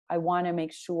I want to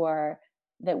make sure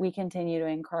that we continue to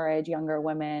encourage younger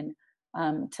women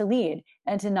to lead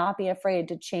and to not be afraid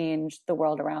to change the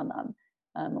world around them.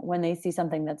 When they see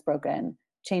something that's broken,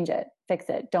 change it, fix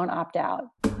it, don't opt out.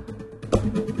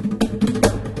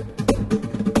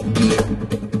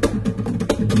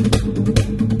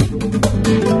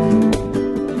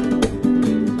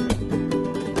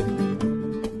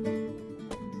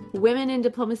 Women in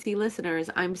Diplomacy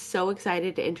listeners, I'm so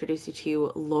excited to introduce you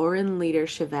to Lauren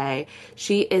Leader-Chivée.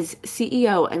 She is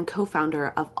CEO and co-founder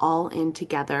of All In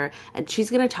Together, and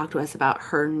she's going to talk to us about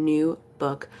her new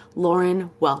book. Lauren,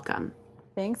 welcome.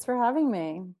 Thanks for having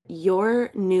me.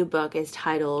 Your new book is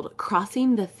titled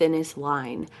Crossing the Thinnest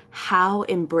Line: How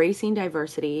Embracing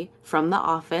Diversity from the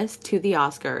Office to the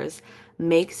Oscars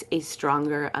Makes a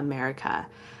Stronger America.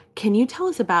 Can you tell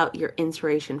us about your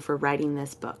inspiration for writing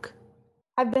this book?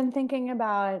 I've been thinking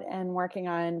about and working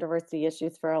on diversity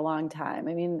issues for a long time.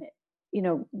 I mean,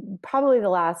 probably the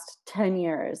last 10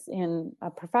 years in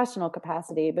a professional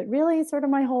capacity, but really sort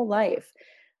of my whole life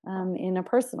in a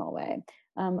personal way.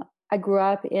 I grew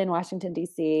up in Washington,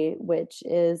 D.C., which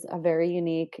is a very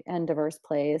unique and diverse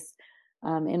place.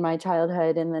 In my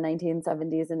childhood in the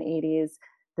 1970s and 80s,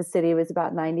 the city was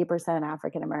about 90%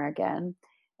 African American.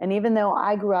 And even though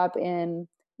I grew up in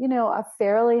a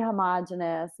fairly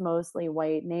homogenous, mostly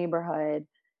white neighborhood,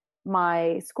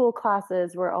 my school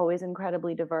classes were always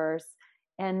incredibly diverse.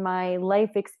 And my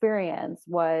life experience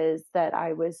was that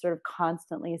I was sort of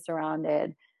constantly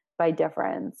surrounded by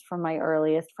difference from my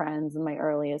earliest friends and my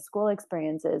earliest school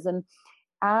experiences. And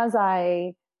as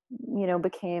I,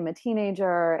 became a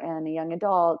teenager and a young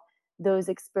adult, those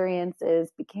experiences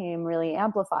became really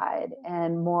amplified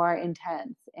and more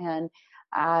intense. And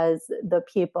as the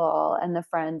people and the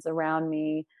friends around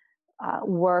me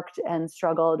worked and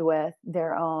struggled with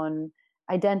their own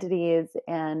identities,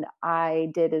 and I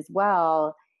did as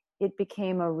well, it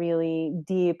became a really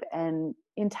deep and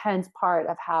intense part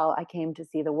of how I came to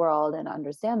see the world and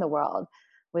understand the world,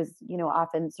 was,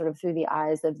 often sort of through the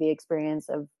eyes of the experience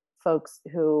of folks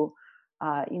who,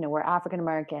 were African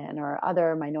American or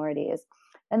other minorities.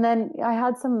 And then I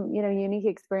had some, unique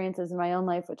experiences in my own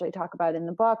life, which I talk about in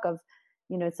the book, of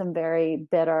some very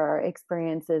bitter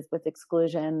experiences with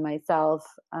exclusion myself.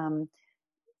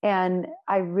 And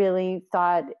I really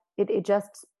thought it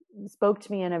just spoke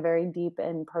to me in a very deep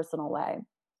and personal way.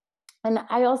 And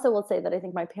I also will say that I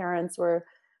think my parents were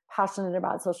passionate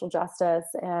about social justice,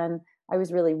 and I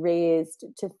was really raised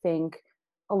to think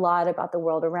a lot about the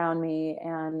world around me.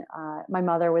 And my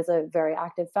mother was a very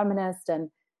active feminist and,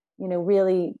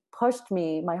 really pushed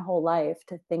me my whole life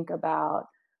to think about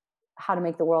how to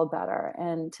make the world better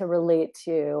and to relate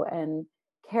to and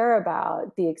care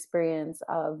about the experience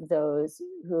of those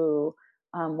who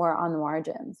were on the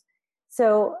margins.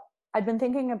 So I've been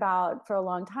thinking about for a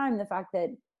long time the fact that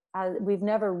we've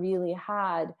never really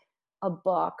had a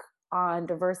book on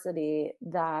diversity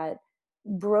that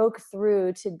broke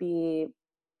through to be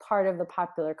part of the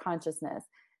popular consciousness.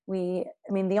 The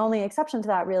only exception to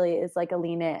that really is like a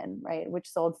Lean In, right, which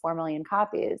sold 4 million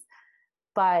copies.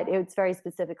 But it's very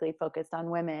specifically focused on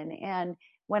women. And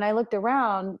when I looked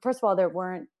around, first of all, there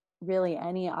weren't really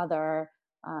any other,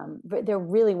 there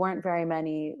really weren't very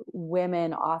many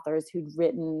women authors who'd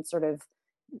written sort of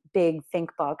big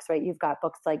think books, right? You've got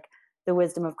books like The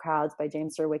Wisdom of Crowds by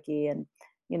James Surowiecki, and,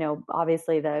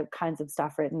 obviously the kinds of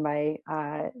stuff written by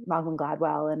Malcolm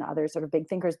Gladwell and other sort of big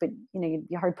thinkers, but, you'd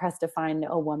be hard pressed to find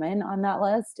a woman on that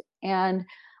list. And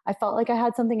I felt like I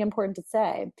had something important to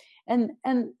say. And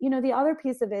the other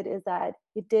piece of it is that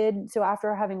so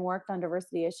after having worked on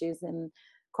diversity issues in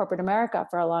corporate America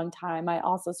for a long time, I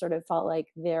also sort of felt like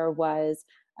there was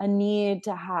a need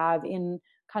to have in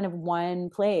kind of one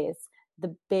place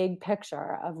the big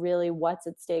picture of really what's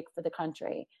at stake for the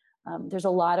country. There's a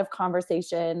lot of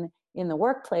conversation in the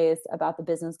workplace about the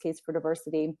business case for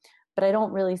diversity, but I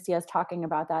don't really see us talking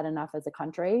about that enough as a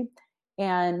country.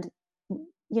 And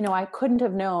I couldn't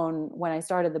have known when I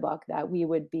started the book that we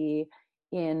would be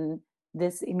in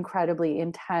this incredibly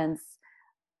intense,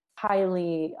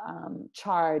 highly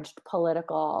charged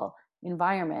political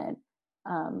environment.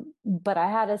 But I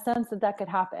had a sense that that could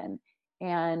happen.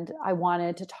 And I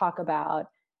wanted to talk about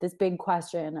this big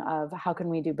question of how can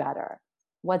we do better?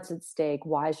 What's at stake?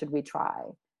 Why should we try?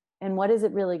 And what is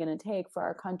it really going to take for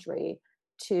our country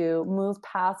to move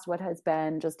past what has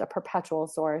been just a perpetual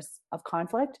source of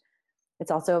conflict?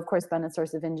 It's also, of course, been a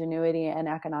source of ingenuity and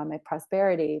economic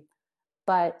prosperity.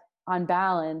 But on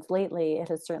balance, lately, it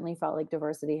has certainly felt like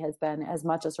diversity has been as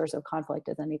much a source of conflict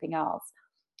as anything else.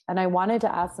 And I wanted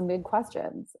to ask some big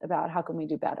questions about how can we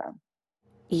do better.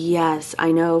 Yes,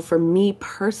 I know for me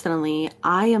personally,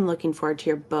 I am looking forward to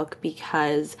your book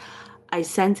because I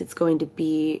sense it's going to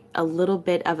be a little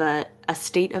bit of a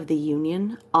state of the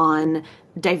union on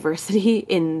diversity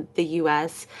in the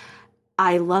US.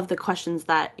 I love the questions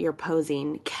that you're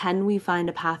posing. Can we find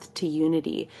a path to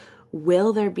unity?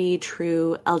 Will there be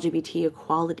true LGBT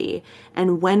equality?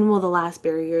 And when will the last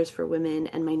barriers for women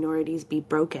and minorities be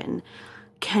broken?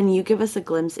 Can you give us a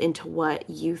glimpse into what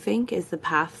you think is the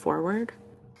path forward?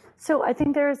 So I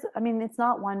think it's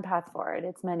not one path forward,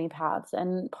 it's many paths.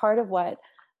 And part of what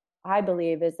I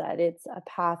believe is that it's a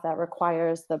path that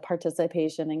requires the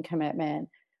participation and commitment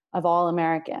of all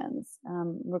Americans,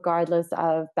 regardless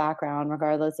of background,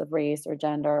 regardless of race or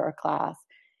gender or class.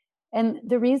 And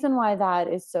the reason why that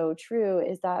is so true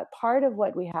is that part of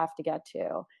what we have to get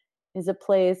to is a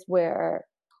place where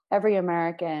every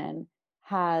American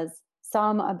has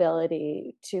some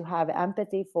ability to have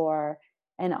empathy for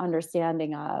and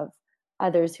understanding of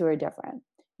others who are different.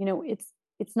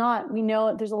 It's not, we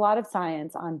know there's a lot of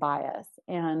science on bias,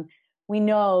 and we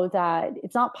know that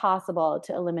it's not possible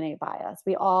to eliminate bias.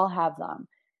 We all have them.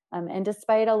 And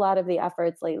despite a lot of the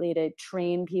efforts lately to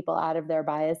train people out of their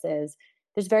biases,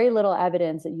 there's very little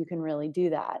evidence that you can really do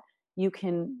that. You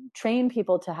can train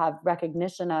people to have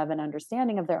recognition of and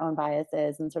understanding of their own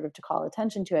biases and sort of to call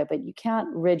attention to it, but you can't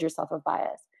rid yourself of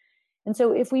bias. And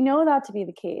so if we know that to be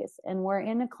the case, and we're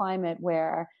in a climate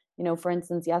where, for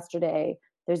instance, yesterday,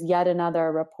 there's yet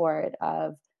another report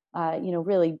of,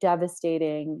 really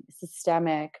devastating,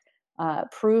 systemic,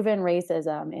 proven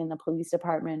racism in the police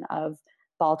department of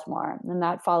Baltimore. And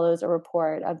that follows a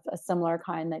report of a similar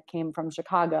kind that came from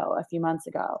Chicago a few months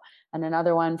ago, and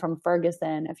another one from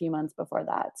Ferguson a few months before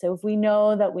that. So if we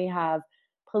know that we have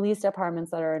police departments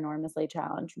that are enormously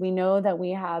challenged, we know that we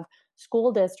have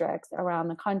school districts around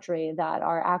the country that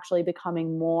are actually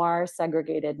becoming more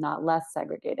segregated, not less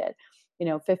segregated.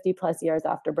 50 plus years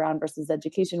after Brown versus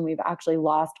Education, we've actually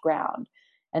lost ground.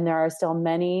 And there are still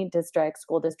many districts,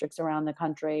 school districts around the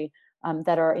country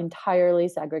that are entirely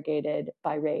segregated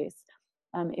by race.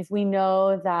 If we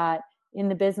know that in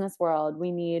the business world,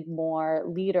 we need more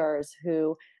leaders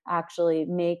who actually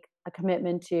make a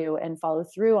commitment to and follow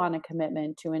through on a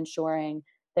commitment to ensuring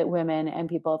that women and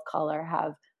people of color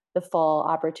have the full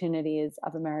opportunities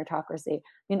of a meritocracy.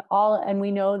 And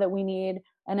we know that we need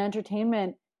an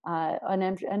entertainment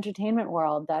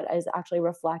world that is actually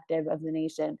reflective of the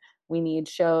nation. We need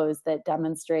shows that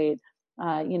demonstrate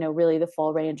really the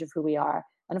full range of who we are.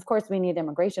 And of course, we need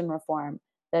immigration reform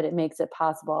that it makes it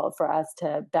possible for us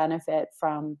to benefit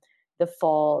from the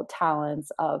full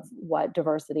talents of what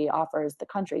diversity offers the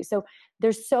country. So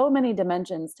there's so many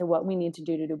dimensions to what we need to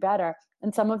do better.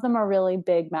 And some of them are really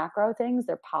big macro things.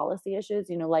 They're policy issues,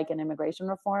 like an immigration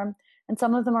reform. And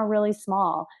some of them are really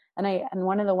small. And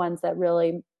one of the ones that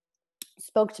really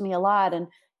spoke to me a lot, and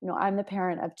I'm the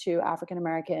parent of two African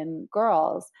American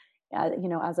girls.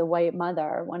 As a white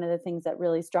mother, one of the things that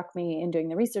really struck me in doing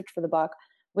the research for the book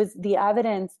was the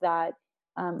evidence that,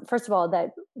 first of all,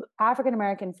 that African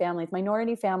American families,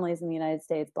 minority families in the United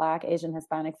States, Black, Asian,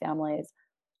 Hispanic families,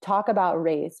 talk about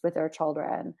race with their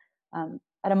children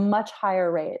at a much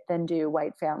higher rate than do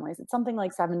white families. It's something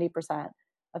like 70%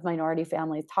 of minority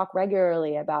families talk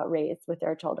regularly about race with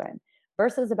their children,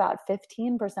 versus about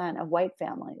 15% of white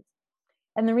families.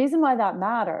 And the reason why that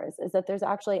matters is that there's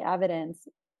actually evidence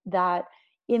that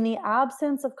in the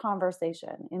absence of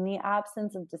conversation, in the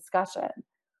absence of discussion,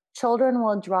 children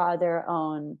will draw their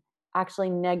own actually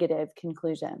negative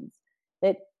conclusions.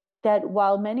 That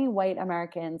while many white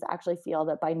Americans actually feel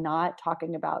that by not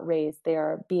talking about race,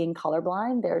 they're being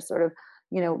colorblind, they're sort of,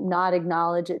 not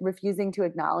refusing to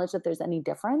acknowledge that there's any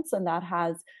difference. And that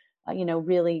has,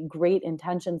 really great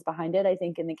intentions behind it. I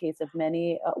think in the case of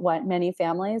many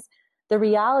families, the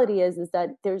reality is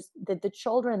that that the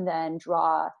children then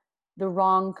draw the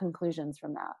wrong conclusions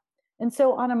from that. And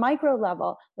so on a micro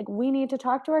level, like, we need to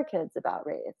talk to our kids about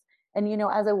race. And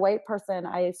as a white person,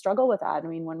 I struggle with that. I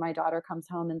mean, when my daughter comes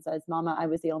home and says, "Mama, I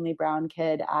was the only brown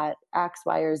kid at X,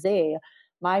 Y, or Z,"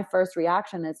 my first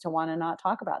reaction is to want to not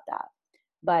talk about that.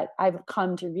 But I've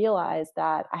come to realize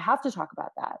that I have to talk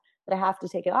about that I have to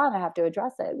take it on, I have to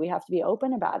address it. We have to be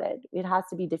open about it. It has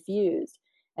to be diffused.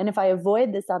 And if I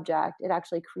avoid the subject, it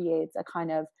actually creates a kind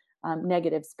of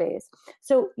negative space.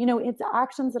 So, it's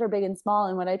actions that are big and small.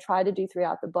 And what I try to do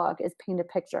throughout the book is paint a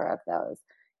picture of those,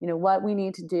 what we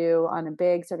need to do on a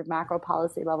big sort of macro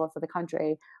policy level for the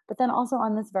country, but then also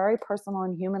on this very personal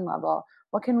and human level,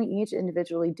 what can we each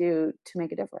individually do to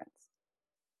make a difference?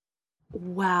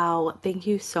 Wow, thank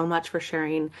you so much for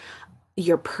sharing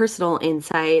your personal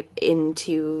insight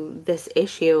into this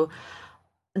issue.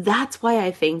 that's why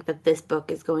I think that this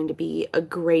book is going to be a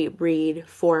great read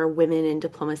for women in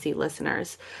diplomacy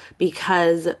listeners.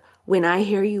 Because when I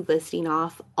hear you listing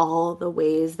off all the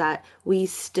ways that we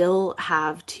still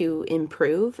have to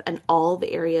improve and all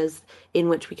the areas in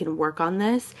which we can work on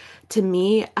this, to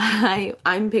me,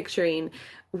 I'm picturing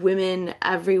women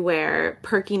everywhere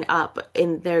perking up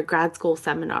in their grad school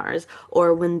seminars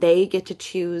or when they get to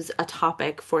choose a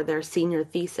topic for their senior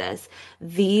thesis.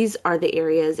 These are the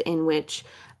areas in which,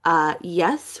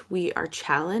 yes, we are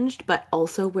challenged, but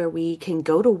also where we can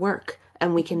go to work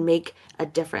and we can make a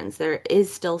difference. There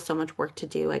is still so much work to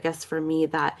do. I guess for me,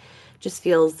 that just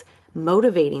feels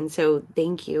motivating. So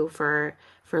thank you for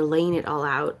laying it all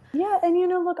out. Yeah, and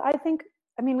look, I think,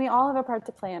 I mean, we all have a part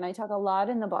to play, and I talk a lot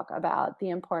in the book about the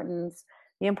important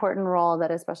role that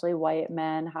especially white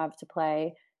men have to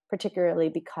play, particularly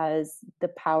because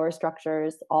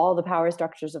all the power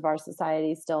structures of our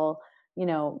society still,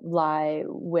 lie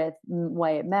with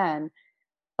white men.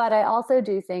 But I also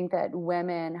do think that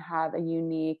women have a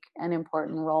unique and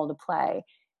important role to play.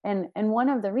 And one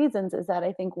of the reasons is that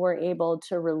I think we're able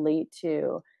to relate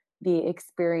to the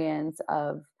experience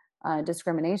of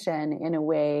discrimination in a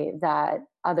way that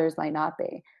others might not be.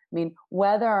 I mean,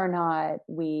 whether or not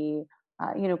we,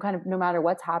 kind of no matter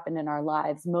what's happened in our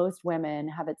lives, most women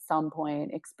have at some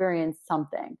point experienced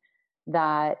something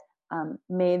that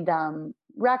made them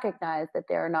recognize that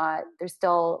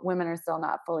women are still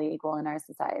not fully equal in our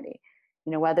society.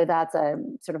 Whether that's a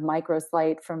sort of micro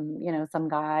slight from, some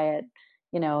guy at,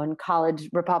 in college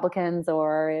Republicans,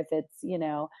 or if it's,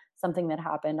 something that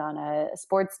happened on a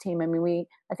sports team. I mean,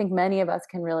 I think many of us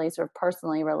can really sort of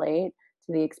personally relate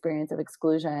to the experience of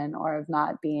exclusion or of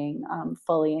not being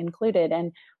fully included.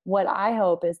 And what I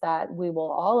hope is that we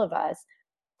will, all of us,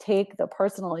 take the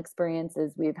personal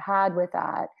experiences we've had with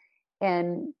that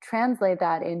and translate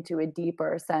that into a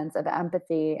deeper sense of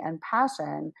empathy and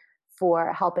passion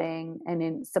for helping and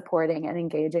in supporting and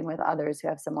engaging with others who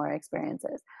have similar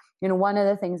experiences. One of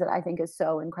the things that I think is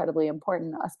so incredibly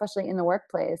important, especially in the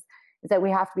workplace, is that we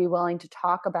have to be willing to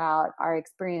talk about our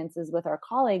experiences with our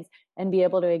colleagues and be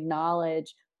able to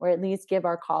acknowledge, or at least give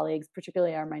our colleagues,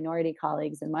 particularly our minority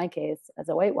colleagues, in my case, as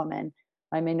a white woman,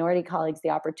 my minority colleagues,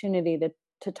 the opportunity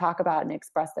to talk about and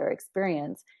express their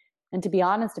experience and to be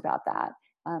honest about that,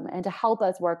 and to help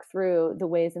us work through the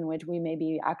ways in which we may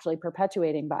be actually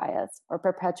perpetuating bias or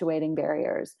perpetuating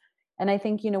barriers. And I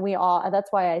think,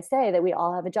 that's why I say that we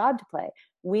all have a job to play.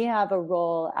 We have a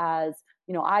role as,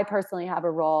 I personally have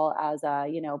a role as a,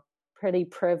 pretty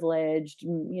privileged,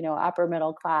 upper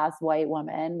middle class white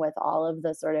woman with all of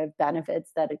the sort of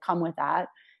benefits that come with that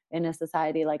in a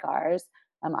society like ours.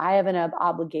 I have an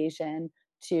obligation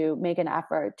to make an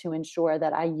effort to ensure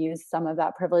that I use some of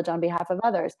that privilege on behalf of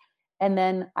others. And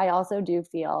then I also do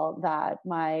feel that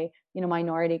my,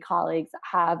 minority colleagues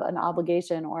have an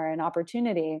obligation or an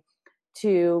opportunity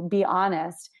to be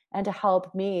honest and to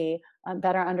help me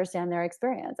better understand their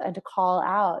experience and to call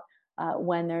out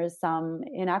when there's some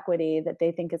inequity that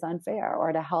they think is unfair,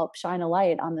 or to help shine a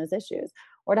light on those issues,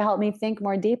 or to help me think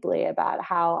more deeply about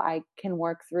how I can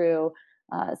work through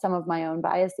some of my own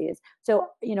biases. So,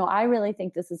 I really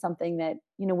think this is something that,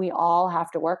 we all have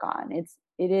to work on.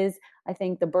 It is, I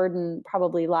think the burden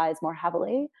probably lies more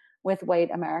heavily with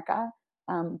white America.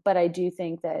 But I do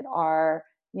think that our,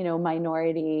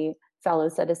 minority fellow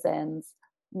citizens,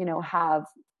 have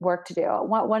work to do.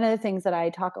 One of the things that I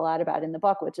talk a lot about in the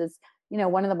book, which is,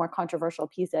 one of the more controversial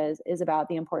pieces, is about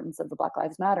the importance of the Black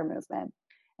Lives Matter movement.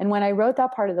 And when I wrote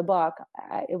that part of the book,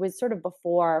 it was sort of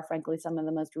before, frankly, some of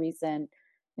the most recent,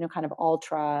 kind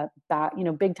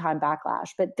of big time backlash.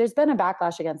 But there's been a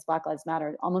backlash against Black Lives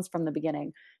Matter almost from the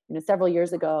beginning. Several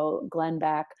years ago, Glenn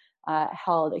Beck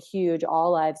held a huge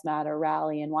All Lives Matter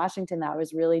rally in Washington that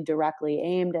was really directly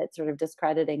aimed at sort of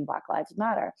discrediting Black Lives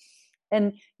Matter.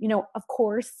 And, of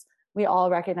course, we all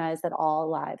recognize that all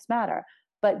lives matter.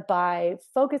 But by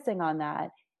focusing on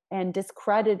that and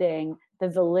discrediting the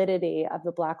validity of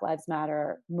the Black Lives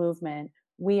Matter movement,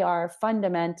 we are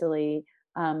fundamentally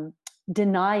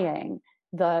denying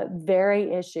the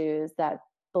very issues that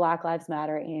Black Lives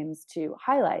Matter aims to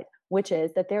highlight, which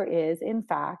is that there is, in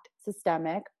fact,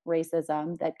 systemic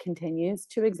racism that continues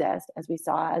to exist, as we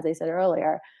saw, as I said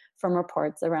earlier, from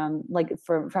reports around, like,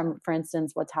 for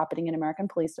instance, what's happening in American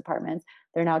police departments.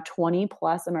 There are now 20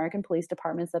 plus American police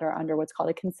departments that are under what's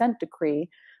called a consent decree,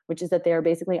 which is that they are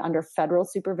basically under federal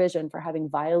supervision for having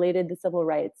violated the civil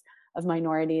rights of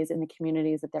minorities in the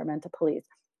communities that they're meant to police.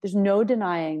 There's no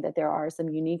denying that there are some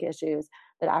unique issues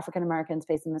that African Americans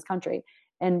face in this country.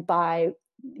 And by,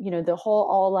 the whole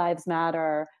All Lives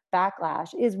Matter backlash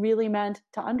is really meant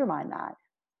to undermine that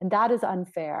And that is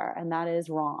unfair and that is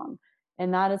wrong.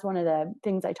 And that is one of the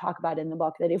things I talk about in the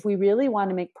book, that if we really want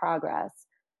to make progress,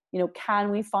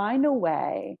 can we find a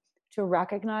way to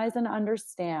recognize and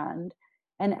understand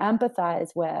and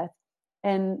empathize with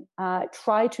and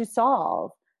try to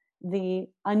solve the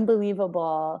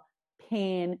unbelievable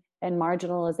pain and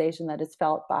marginalization that is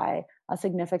felt by a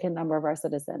significant number of our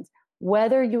citizens.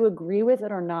 Whether you agree with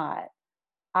it or not,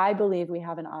 I believe we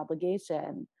have an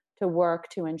obligation to work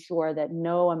to ensure that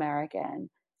no American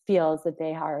feels that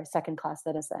they are second-class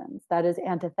citizens. That is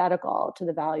antithetical to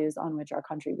the values on which our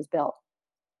country was built.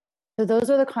 So those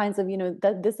are the kinds of,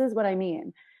 this is what I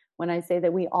mean when I say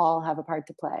that we all have a part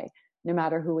to play, no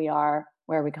matter who we are,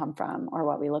 where we come from, or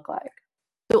what we look like.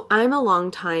 So I'm a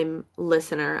longtime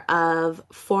listener of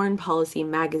Foreign Policy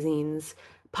Magazine's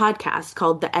podcast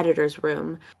called The Editor's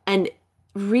Room. And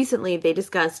recently they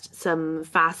discussed some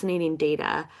fascinating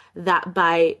data that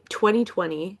by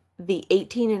 2020, the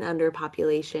 18 and under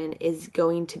population is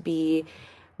going to be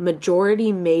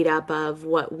majority made up of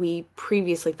what we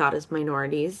previously thought as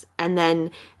minorities, and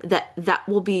then that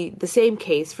will be the same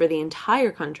case for the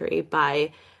entire country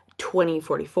by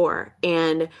 2044.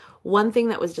 And one thing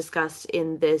that was discussed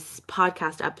in this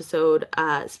podcast episode,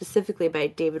 specifically by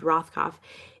David Rothkopf,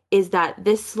 is that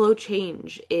this slow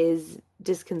change is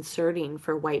disconcerting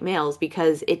for white males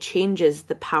because it changes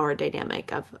the power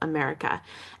dynamic of America.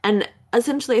 And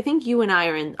essentially, I think you and I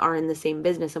are in the same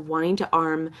business of wanting to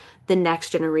arm the next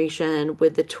generation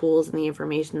with the tools and the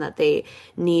information that they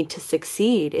need to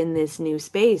succeed in this new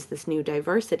space, this new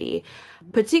diversity,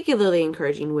 particularly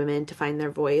encouraging women to find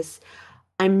their voice.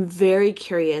 I'm very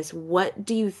curious, what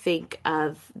do you think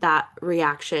of that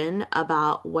reaction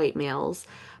about white males?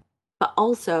 But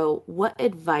also, what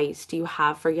advice do you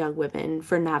have for young women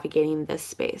for navigating this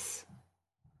space?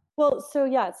 Well, so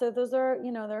yeah, so those are,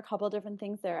 there are a couple of different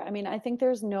things there. I mean, I think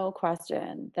there's no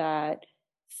question that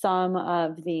some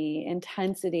of the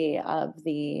intensity of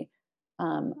the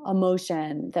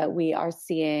emotion that we are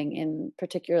seeing in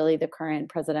particularly the current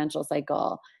presidential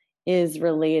cycle is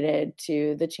related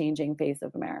to the changing face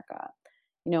of America.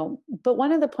 But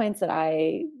one of the points that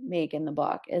I make in the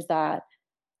book is that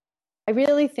I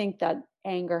really think that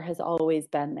anger has always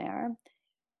been there.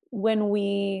 When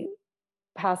we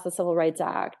passed the Civil Rights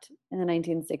Act in the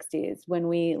 1960s, when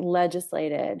we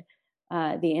legislated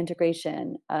the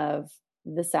integration of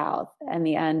the South and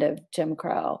the end of Jim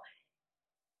Crow,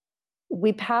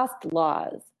 we passed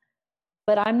laws,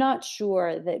 but I'm not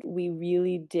sure that we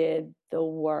really did the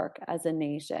work as a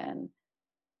nation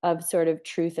of sort of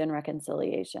truth and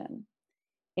reconciliation.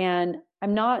 And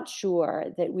I'm not sure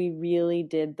that we really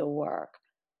did the work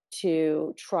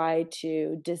to try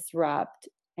to disrupt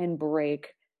and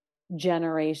break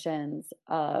generations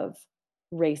of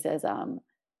racism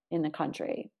in the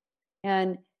country.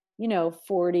 And,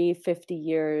 40, 50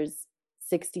 years,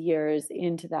 60 years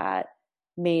into that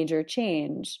major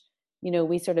change,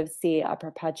 we sort of see a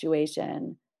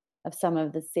perpetuation of some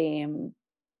of the same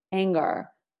anger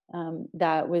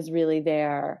that was really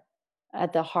there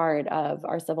at the heart of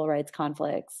our civil rights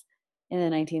conflicts in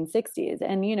the 1960s.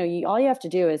 And, all you have to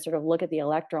do is sort of look at the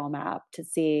electoral map to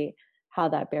see how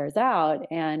that bears out.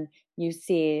 And you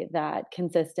see that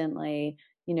consistently,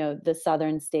 the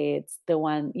southern states, the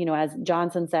one, as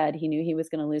Johnson said, he knew he was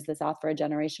going to lose the South for a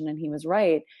generation, and he was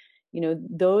right.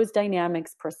 Those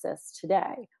dynamics persist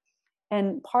today.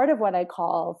 And part of what I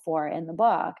call for in the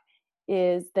book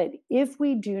is that if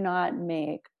we do not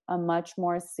make a much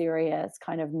more serious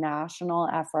kind of national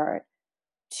effort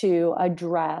to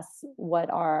address what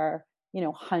are,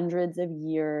 hundreds of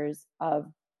years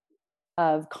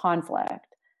of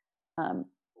conflict,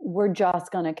 we're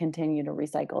just going to continue to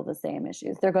recycle the same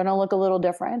issues. They're going to look a little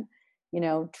different.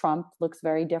 Trump looks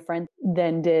very different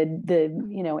than did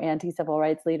the, anti-civil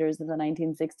rights leaders of the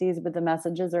 1960s, but the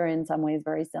messages are in some ways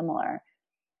very similar.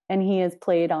 And he has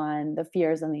played on the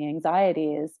fears and the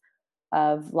anxieties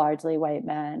of largely white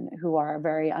men who are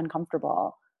very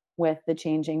uncomfortable with the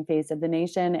changing face of the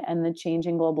nation and the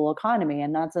changing global economy.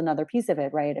 And that's another piece of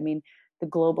it, right? I mean, the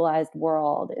globalized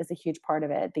world is a huge part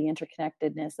of it. The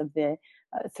interconnectedness of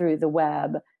through the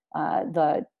web,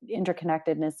 the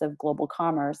interconnectedness of global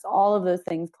commerce, all of those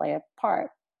things play a part.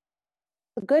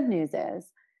 The good news is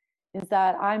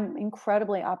that I'm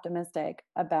incredibly optimistic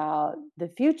about the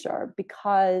future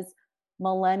because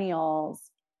millennials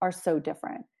are so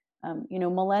different.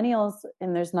 Millennials,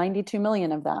 and there's 92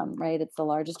 million of them, right? It's the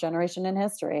largest generation in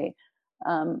history.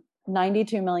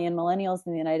 92 million millennials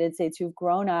in the United States who've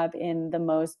grown up in the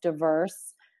most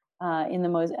diverse, as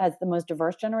the most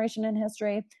diverse generation in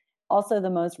history, also the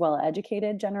most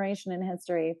well-educated generation in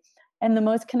history, and the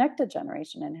most connected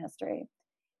generation in history.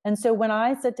 And so when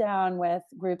I sit down with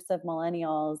groups of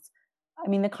millennials, I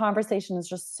mean, the conversation is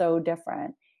just so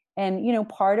different. And,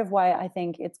 part of why I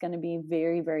think it's going to be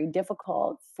very, very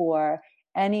difficult for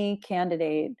any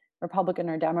candidate, Republican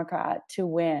or Democrat, to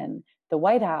win the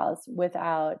White House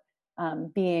without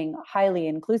being highly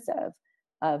inclusive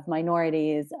of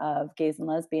minorities, of gays and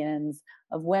lesbians,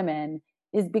 of women,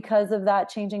 is because of that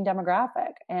changing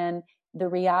demographic. And the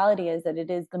reality is that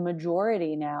it is the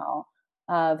majority now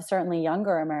of certainly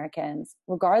younger Americans,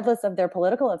 regardless of their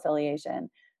political affiliation,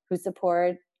 who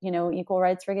support, equal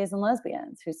rights for gays and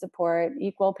lesbians, who support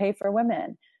equal pay for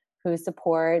women, who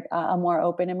support a more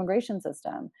open immigration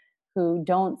system, who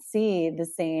don't see the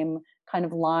same kind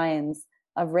of lines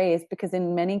of race, because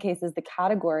in many cases, the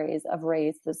categories of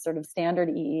race, the sort of standard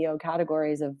EEO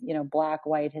categories of, Black,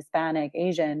 white, Hispanic,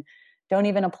 Asian, don't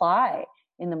even apply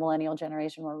in the millennial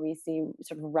generation, where we see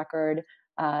sort of record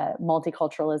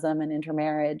multiculturalism and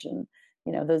intermarriage, and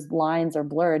those lines are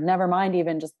blurred. Never mind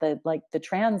even just the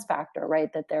trans factor,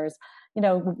 right? That there's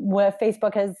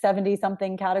Facebook has 70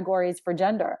 something categories for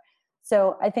gender.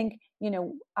 So I think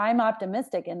I'm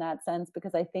optimistic in that sense,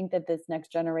 because I think that this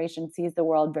next generation sees the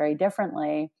world very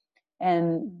differently.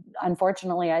 And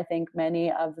unfortunately, I think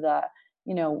many of the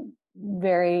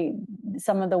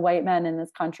some of the white men in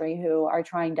this country who are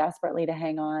trying desperately to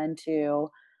hang on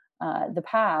to the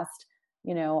past,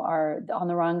 are on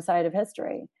the wrong side of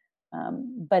history.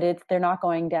 But they're not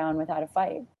going down without a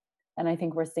fight. And I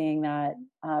think we're seeing that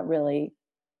really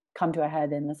come to a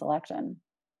head in this election.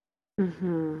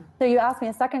 Mm-hmm. So you asked me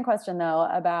a second question, though,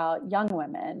 about young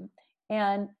women.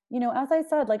 And, as I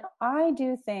said, I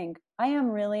do think I am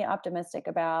really optimistic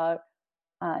about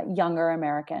younger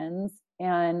Americans.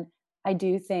 And I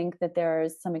do think that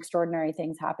there's some extraordinary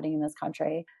things happening in this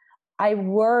country. I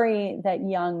worry that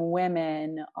young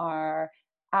women are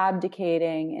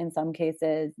abdicating, in some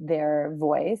cases, their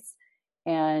voice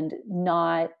and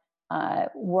not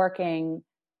working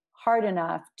hard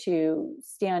enough to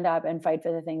stand up and fight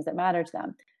for the things that matter to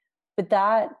them. But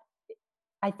that,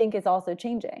 I think, is also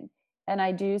changing. And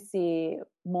I do see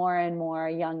more and more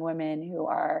young women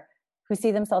who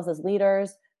see themselves as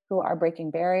leaders, who are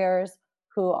breaking barriers,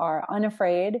 who are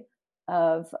unafraid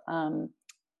of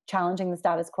challenging the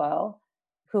status quo,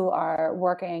 who are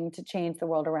working to change the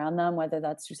world around them, whether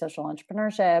that's through social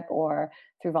entrepreneurship or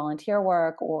through volunteer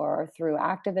work or through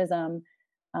activism.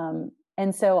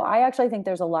 And so I actually think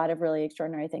there's a lot of really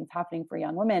extraordinary things happening for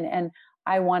young women, and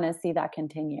I want to see that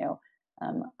continue.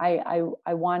 I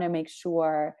want to make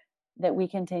sure that we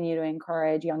continue to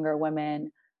encourage younger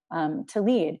women to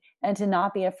lead and to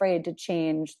not be afraid to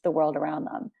change the world around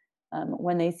them.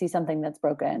 When they see something that's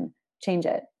broken, change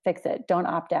it, fix it, don't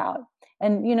opt out.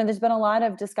 And, there's been a lot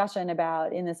of discussion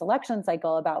in this election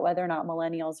cycle about whether or not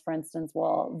millennials, for instance,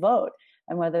 will vote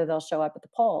and whether they'll show up at the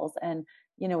polls. And,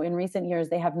 in recent years,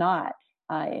 they have not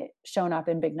shown up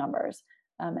in big numbers.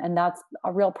 And that's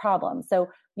a real problem. So,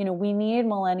 we need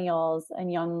millennials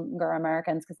and younger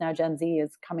Americans, because now Gen Z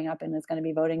is coming up and is going to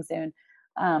be voting soon.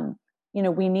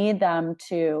 We need them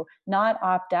to not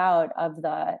opt out of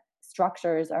the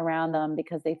structures around them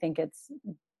because they think it's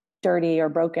dirty or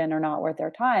broken or not worth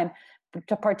their time, but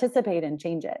to participate and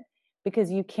change it, because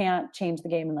you can't change the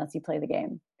game unless you play the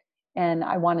game. And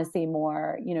I want to see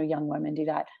more, young women do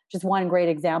that. Just one great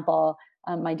example,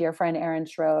 my dear friend Erin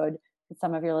Schroed,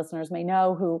 some of your listeners may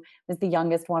know, who was the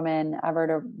youngest woman ever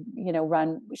to,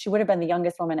 run. She would have been the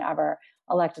youngest woman ever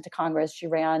elected to Congress. She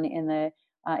ran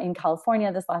in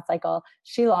California this last cycle.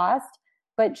 She lost,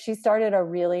 but she started a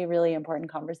really, really important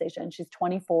conversation. She's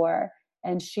 24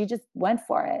 and she just went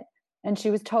for it. And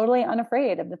she was totally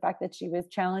unafraid of the fact that she was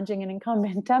challenging an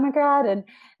incumbent Democrat, and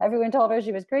everyone told her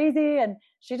she was crazy, and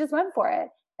she just went for it.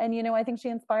 And, I think she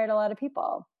inspired a lot of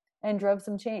people and drove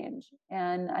some change.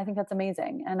 And I think that's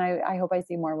amazing. And I hope I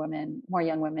see more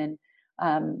young women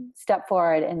step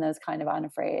forward in those kind of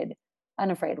unafraid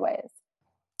ways.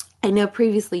 I know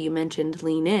previously you mentioned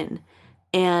Lean In.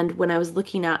 And when I was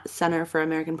looking at Center for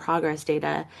American Progress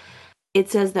data, it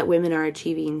says that women are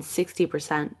achieving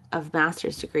 60% of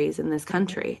master's degrees in this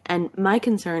country. And my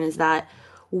concern is that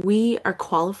we are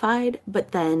qualified,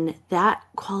 but then that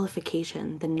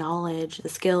qualification, the knowledge, the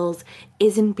skills,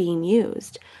 isn't being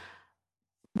used.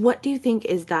 What do you think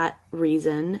is that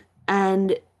reason?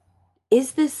 And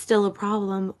is this still a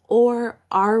problem, or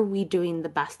are we doing the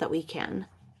best that we can?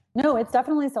 No, it's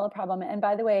definitely still a problem. And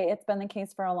by the way, it's been the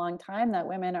case for a long time that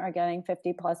women are getting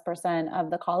 50+% of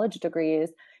the college degrees,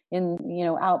 in,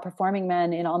 outperforming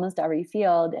men in almost every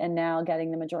field, and now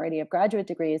getting the majority of graduate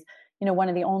degrees. One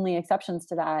of the only exceptions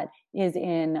to that is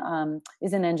in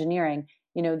engineering.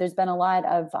 There's been a lot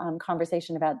of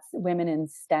conversation about women in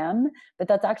STEM, but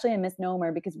that's actually a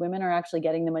misnomer because women are actually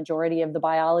getting the majority of the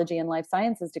biology and life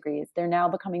sciences degrees. They're now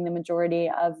becoming the majority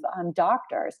of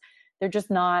doctors. They're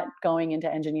just not going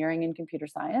into engineering and computer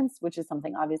science, which is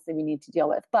something obviously we need to deal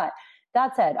with. But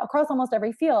that said, across almost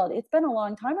every field, it's been a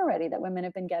long time already that women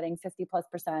have been getting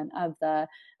 50+% of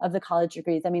the college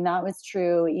degrees. I mean, that was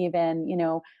true even,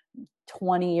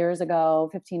 20 years ago,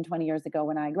 15, 20 years ago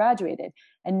when I graduated.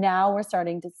 And now we're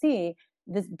starting to see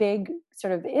this big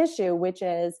sort of issue, which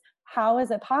is how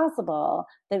is it possible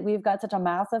that we've got such a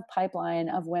massive pipeline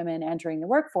of women entering the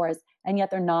workforce and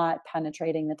yet they're not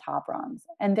penetrating the top rungs?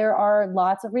 And there are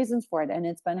lots of reasons for it, and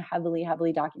it's been heavily,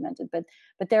 heavily documented. But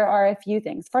there are a few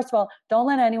things. First of all, don't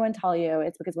let anyone tell you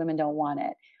it's because women don't want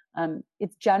it.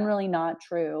 It's generally not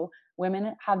true.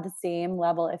 Women have the same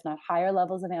level, if not higher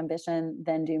levels of ambition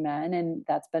than do men, and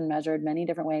that's been measured many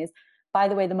different ways. By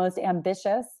the way, the most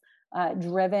ambitious,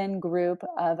 driven group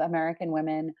of American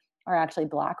women are actually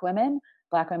Black women.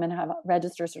 Black women have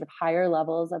registered sort of higher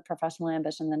levels of professional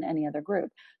ambition than any other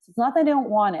group. So it's not that they don't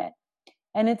want it.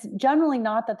 And it's generally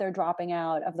not that they're dropping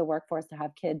out of the workforce to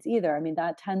have kids either. I mean,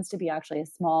 that tends to be actually a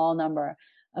small number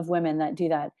of women that do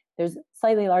that. There's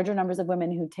slightly larger numbers of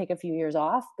women who take a few years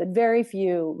off, but very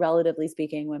few, relatively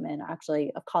speaking, women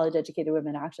actually, of college educated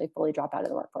women actually fully drop out of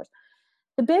the workforce.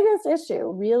 The biggest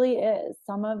issue really is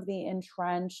some of the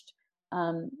entrenched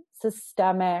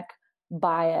systemic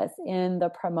bias in the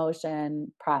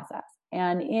promotion process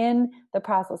and in the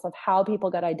process of how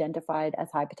people get identified as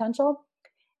high potential.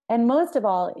 And most of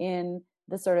all, in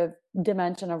the sort of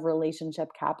dimension of relationship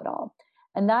capital.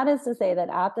 And that is to say that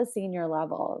at the senior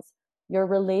levels, your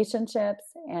relationships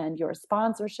and your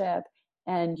sponsorship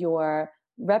and your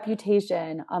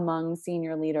reputation among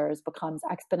senior leaders becomes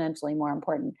exponentially more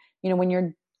important. When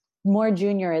you're more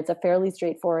junior, it's a fairly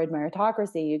straightforward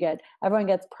meritocracy. Everyone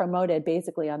gets promoted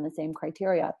basically on the same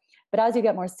criteria. But as you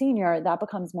get more senior, that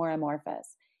becomes more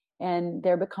amorphous. And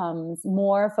there becomes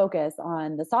more focus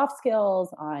on the soft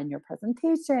skills, on your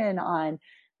presentation, on,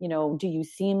 do you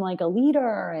seem like a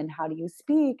leader, and how do you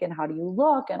speak, and how do you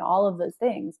look, and all of those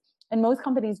things. And most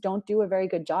companies don't do a very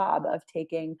good job of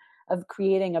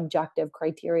creating objective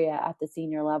criteria at the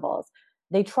senior levels.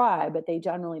 They try, but they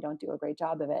generally don't do a great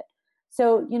job of it.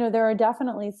 So, there are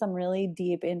definitely some really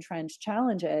deep entrenched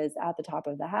challenges at the top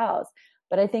of the house.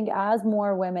 But I think as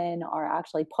more women are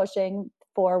actually pushing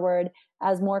forward,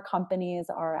 as more companies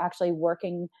are actually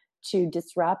working to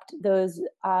disrupt those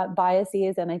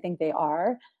biases, and I think they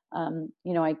are,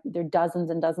 there are dozens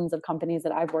and dozens of companies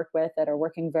that I've worked with that are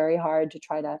working very hard to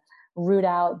try to root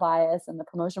out bias in the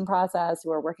promotion process,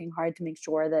 who are working hard to make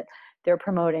sure that they're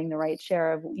promoting the right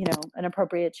share of, an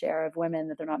appropriate share of women,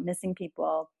 that they're not missing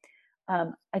people.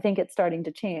 I think it's starting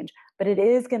to change, but it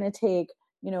is going to take,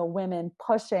 women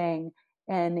pushing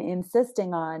and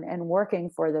insisting on and working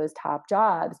for those top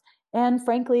jobs, and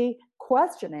frankly,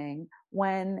 questioning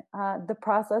when the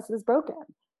process is broken.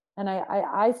 And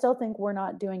I still think we're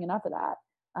not doing enough of that.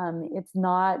 It's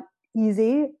not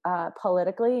easy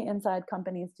politically inside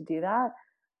companies to do that.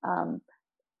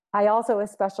 I also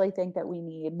especially think that we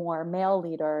need more male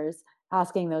leaders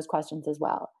asking those questions as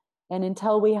well. And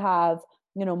until we have,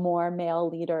 more male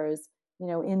leaders,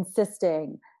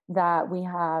 insisting that we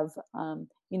have,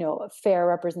 a fair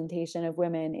representation of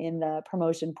women in the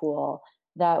promotion pool,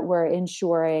 that we're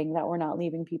ensuring that we're not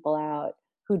leaving people out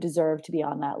who deserve to be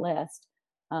on that list,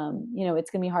 it's going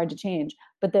to be hard to change.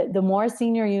 But the more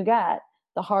senior you get,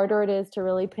 the harder it is to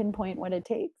really pinpoint what it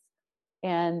takes.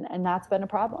 And that's been a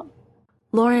problem.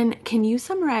 Lauren, can you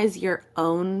summarize your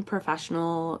own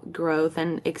professional growth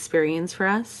and experience for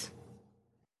us?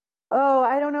 Oh,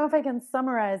 I don't know if I can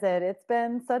summarize it. It's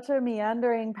been such a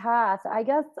meandering path. I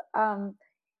guess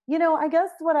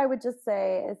what I would just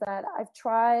say is that I've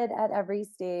tried at every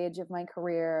stage of my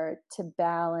career to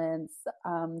balance,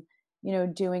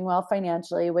 doing well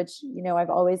financially, which, I've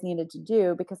always needed to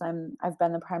do because I've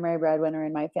been the primary breadwinner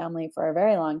in my family for a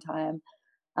very long time,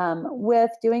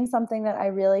 with doing something that I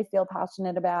really feel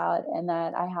passionate about and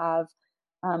that I have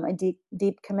a deep,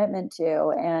 deep commitment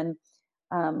to. And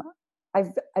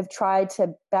I've tried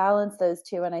to balance those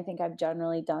two, and I think I've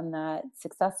generally done that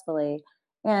successfully.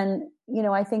 And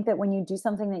I think that when you do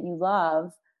something that you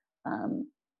love,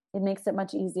 it makes it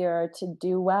much easier to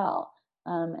do well.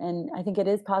 And I think it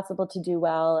is possible to do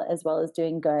well as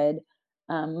doing good.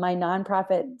 My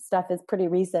nonprofit stuff is pretty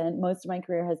recent. Most of my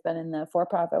career has been in the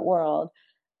for-profit world,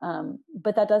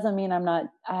 but that doesn't mean I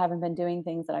haven't been doing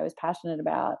things that I was passionate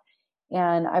about.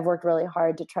 And I've worked really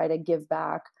hard to try to give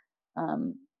back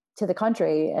to the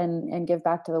country and give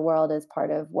back to the world as part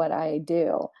of what I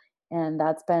do. And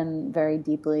that's been very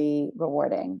deeply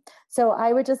rewarding. So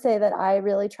I would just say that I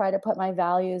really try to put my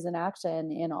values in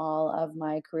action in all of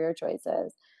my career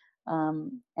choices.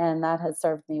 And that has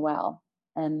served me well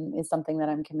and is something that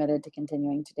I'm committed to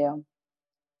continuing to do.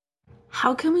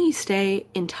 How can we stay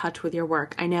in touch with your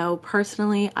work? I know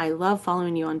personally, I love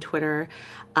following you on Twitter,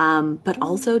 but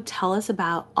also tell us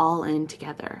about All In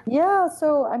Together. Yeah,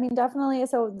 so I mean, definitely.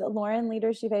 So,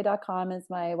 Leader-Chivée.com is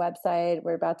my website.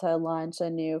 We're about to launch a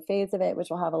new phase of it, which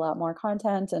will have a lot more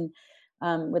content, and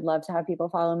would love to have people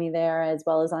follow me there as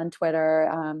well as on Twitter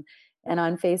and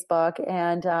on Facebook,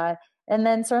 and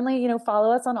then certainly,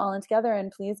 follow us on All In Together,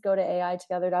 and please go to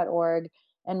aitogether.org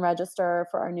and register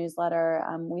for our newsletter.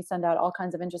 We send out all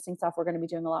kinds of interesting stuff. We're going to be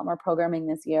doing a lot more programming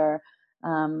this year,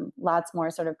 lots more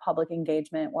sort of public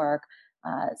engagement work.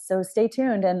 So stay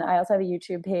tuned. And I also have a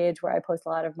YouTube page where I post a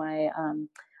lot of my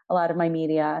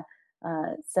media.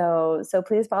 So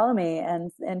please follow me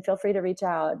and feel free to reach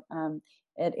out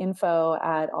at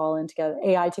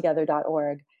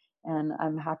info@aitogether.org. And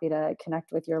I'm happy to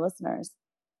connect with your listeners.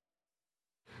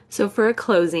 So for a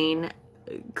closing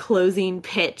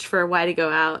pitch for why to go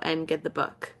out and get the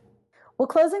book. Well,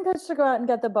 closing pitch to go out and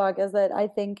get the book is that I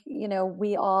think,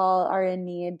 we all are in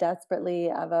need desperately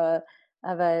of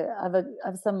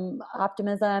some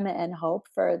optimism and hope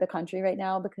for the country right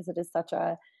now because it is such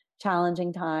a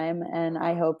challenging time. And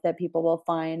I hope that people will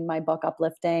find my book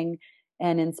uplifting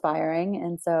and inspiring.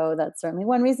 And so that's certainly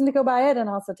one reason to go buy it, and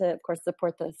also to, of course,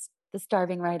 support the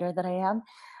starving writer that I am.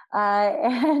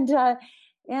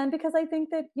 And because I think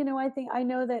that, I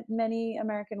know that many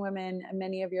American women and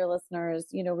many of your listeners,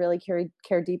 really care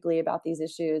deeply about these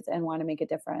issues and want to make a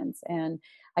difference. And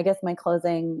I guess my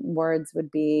closing words would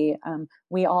be,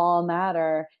 we all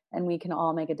matter and we can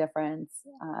all make a difference.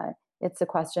 It's a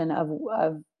question of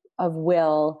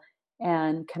will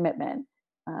and commitment.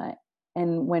 Uh,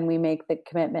 and when we make the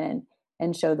commitment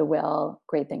and show the will,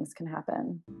 great things can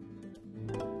happen.